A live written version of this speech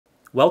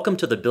Welcome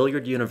to the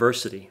Billiard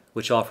University,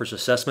 which offers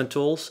assessment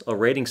tools, a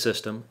rating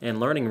system, and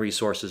learning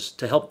resources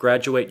to help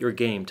graduate your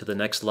game to the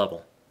next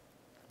level.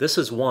 This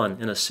is one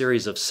in a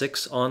series of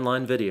 6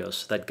 online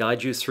videos that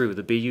guide you through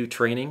the BU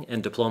training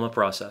and diploma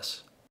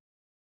process.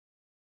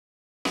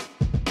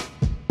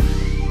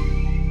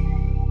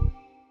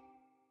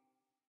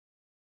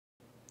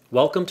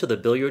 Welcome to the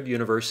Billiard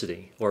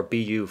University, or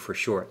BU for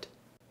short.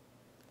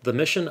 The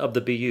mission of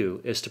the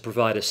BU is to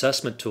provide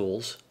assessment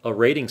tools, a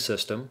rating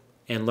system,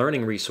 and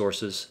learning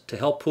resources to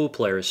help pool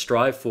players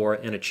strive for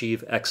and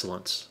achieve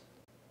excellence.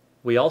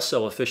 We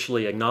also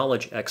officially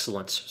acknowledge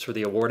excellence through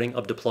the awarding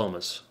of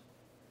diplomas.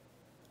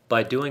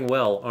 By doing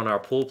well on our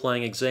pool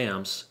playing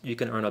exams, you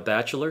can earn a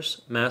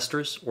Bachelor's,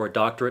 Master's, or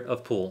Doctorate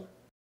of Pool.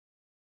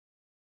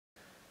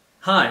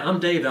 Hi,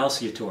 I'm Dave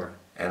Alciator.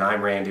 And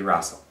I'm Randy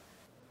Russell.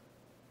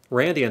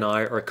 Randy and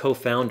I are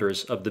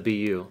co-founders of the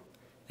BU.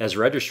 As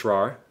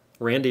registrar,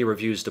 Randy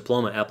reviews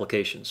diploma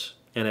applications,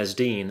 and as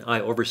dean, I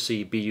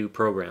oversee BU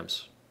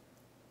programs.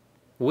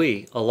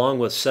 We, along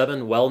with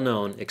 7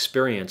 well-known,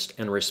 experienced,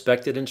 and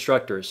respected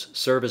instructors,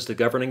 serve as the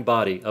governing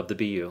body of the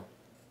BU.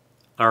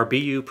 Our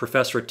BU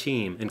professor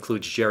team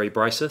includes Jerry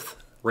Bryceth,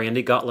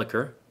 Randy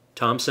Gottlicher,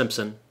 Tom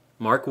Simpson,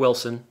 Mark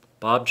Wilson,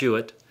 Bob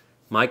Jewett,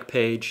 Mike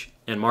Page,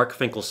 and Mark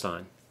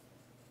Finkelstein.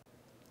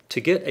 To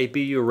get a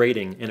BU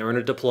rating and earn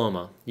a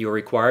diploma, you are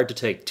required to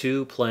take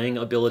 2 playing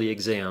ability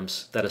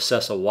exams that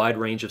assess a wide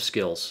range of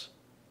skills.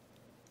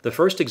 The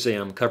first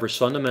exam covers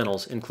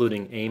fundamentals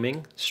including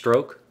aiming,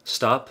 stroke,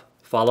 stop,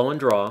 follow and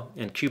draw,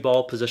 and cue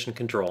ball position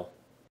control.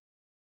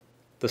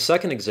 The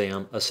second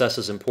exam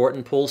assesses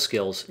important pool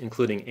skills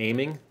including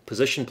aiming,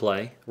 position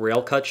play,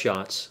 rail cut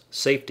shots,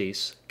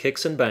 safeties,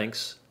 kicks and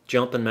banks,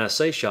 jump and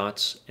massé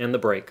shots, and the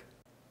break.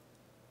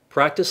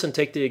 Practice and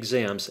take the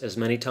exams as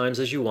many times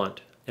as you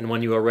want, and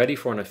when you are ready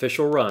for an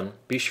official run,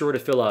 be sure to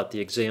fill out the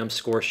exam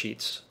score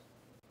sheets.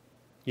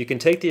 You can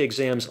take the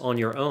exams on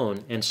your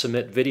own and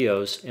submit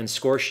videos and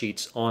score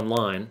sheets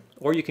online,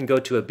 or you can go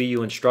to a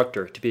BU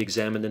instructor to be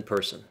examined in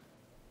person.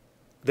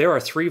 There are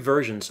 3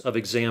 versions of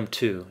Exam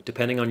 2,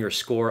 depending on your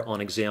score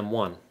on Exam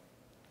 1.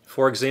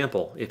 For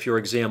example, if your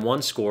Exam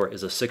 1 score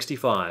is a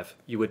 65,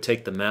 you would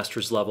take the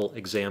Master's Level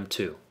Exam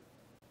 2.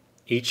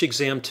 Each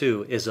Exam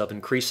 2 is of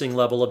increasing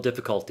level of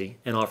difficulty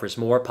and offers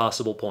more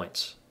possible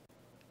points.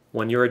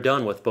 When you are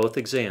done with both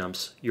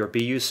exams, your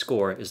BU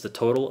score is the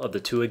total of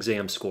the 2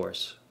 exam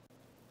scores.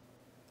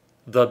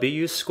 The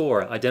BU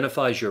score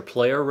identifies your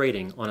player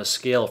rating on a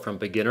scale from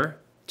beginner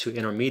to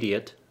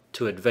intermediate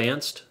to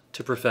advanced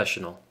to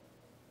professional.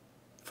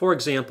 For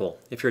example,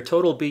 if your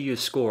total BU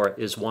score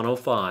is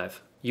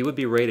 105, you would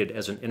be rated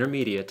as an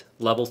intermediate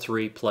level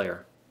 3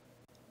 player.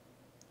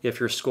 If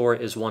your score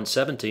is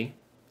 170,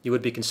 you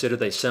would be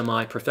considered a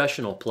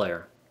semi-professional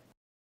player.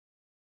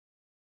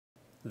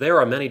 There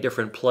are many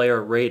different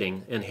player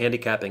rating and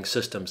handicapping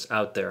systems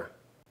out there.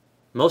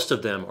 Most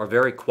of them are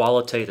very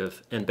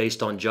qualitative and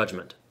based on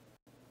judgment.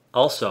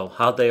 Also,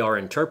 how they are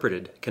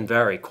interpreted can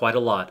vary quite a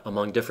lot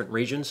among different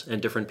regions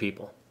and different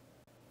people.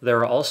 There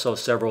are also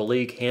several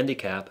league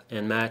handicap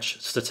and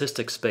match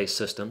statistics-based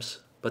systems,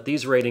 but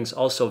these ratings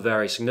also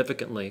vary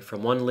significantly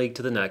from one league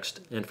to the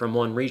next and from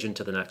one region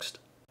to the next.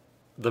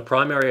 The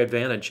primary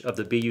advantage of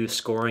the BU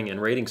scoring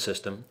and rating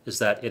system is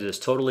that it is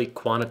totally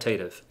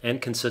quantitative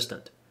and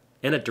consistent,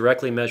 and it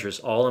directly measures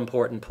all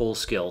important pool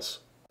skills.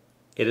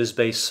 It is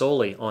based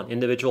solely on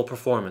individual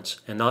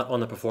performance and not on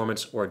the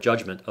performance or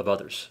judgment of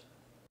others.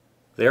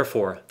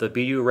 Therefore, the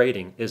BU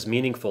rating is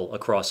meaningful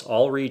across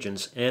all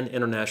regions and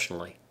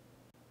internationally.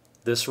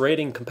 This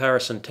rating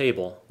comparison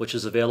table, which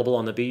is available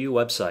on the BU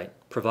website,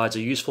 provides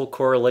a useful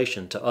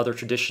correlation to other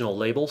traditional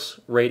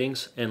labels,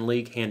 ratings, and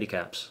league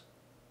handicaps.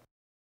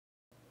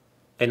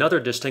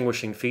 Another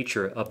distinguishing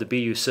feature of the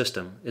BU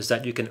system is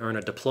that you can earn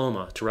a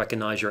diploma to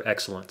recognize your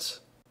excellence.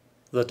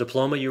 The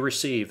diploma you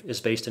receive is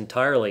based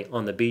entirely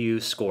on the BU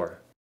score.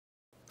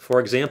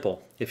 For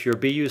example, if your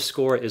BU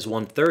score is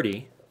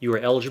 130, you are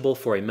eligible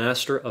for a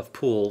Master of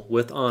Pool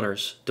with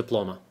Honors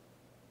diploma.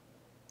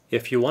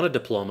 If you want a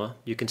diploma,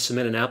 you can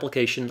submit an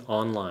application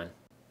online.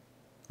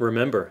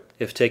 Remember,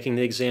 if taking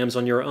the exams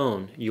on your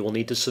own, you will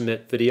need to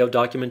submit video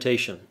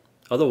documentation.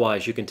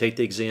 Otherwise, you can take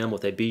the exam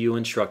with a BU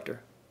instructor.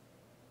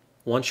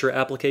 Once your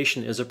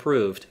application is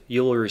approved,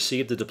 you will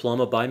receive the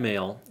diploma by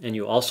mail, and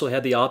you also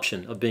have the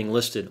option of being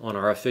listed on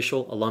our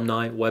official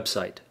alumni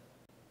website.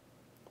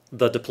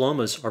 The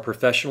diplomas are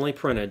professionally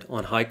printed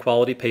on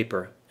high-quality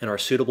paper and are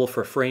suitable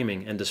for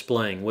framing and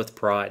displaying with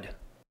pride.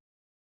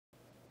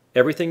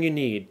 Everything you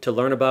need to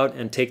learn about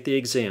and take the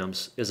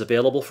exams is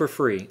available for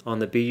free on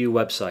the BU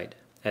website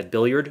at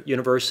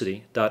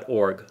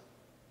billiarduniversity.org.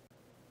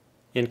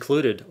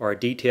 Included are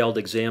detailed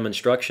exam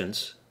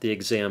instructions, the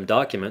exam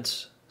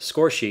documents,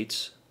 score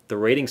sheets, the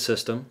rating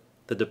system,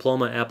 the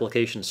diploma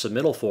application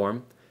submittal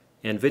form,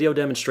 and video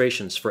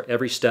demonstrations for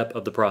every step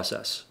of the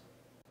process.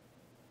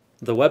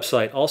 The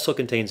website also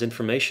contains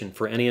information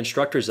for any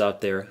instructors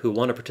out there who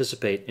want to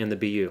participate in the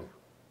BU.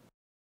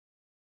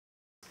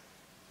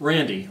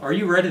 Randy, are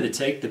you ready to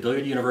take the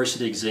Billiard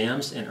University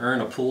exams and earn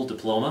a pool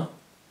diploma?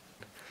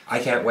 I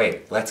can't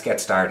wait. Let's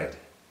get started.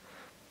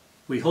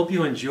 We hope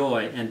you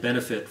enjoy and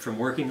benefit from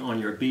working on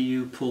your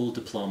BU Pool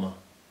Diploma.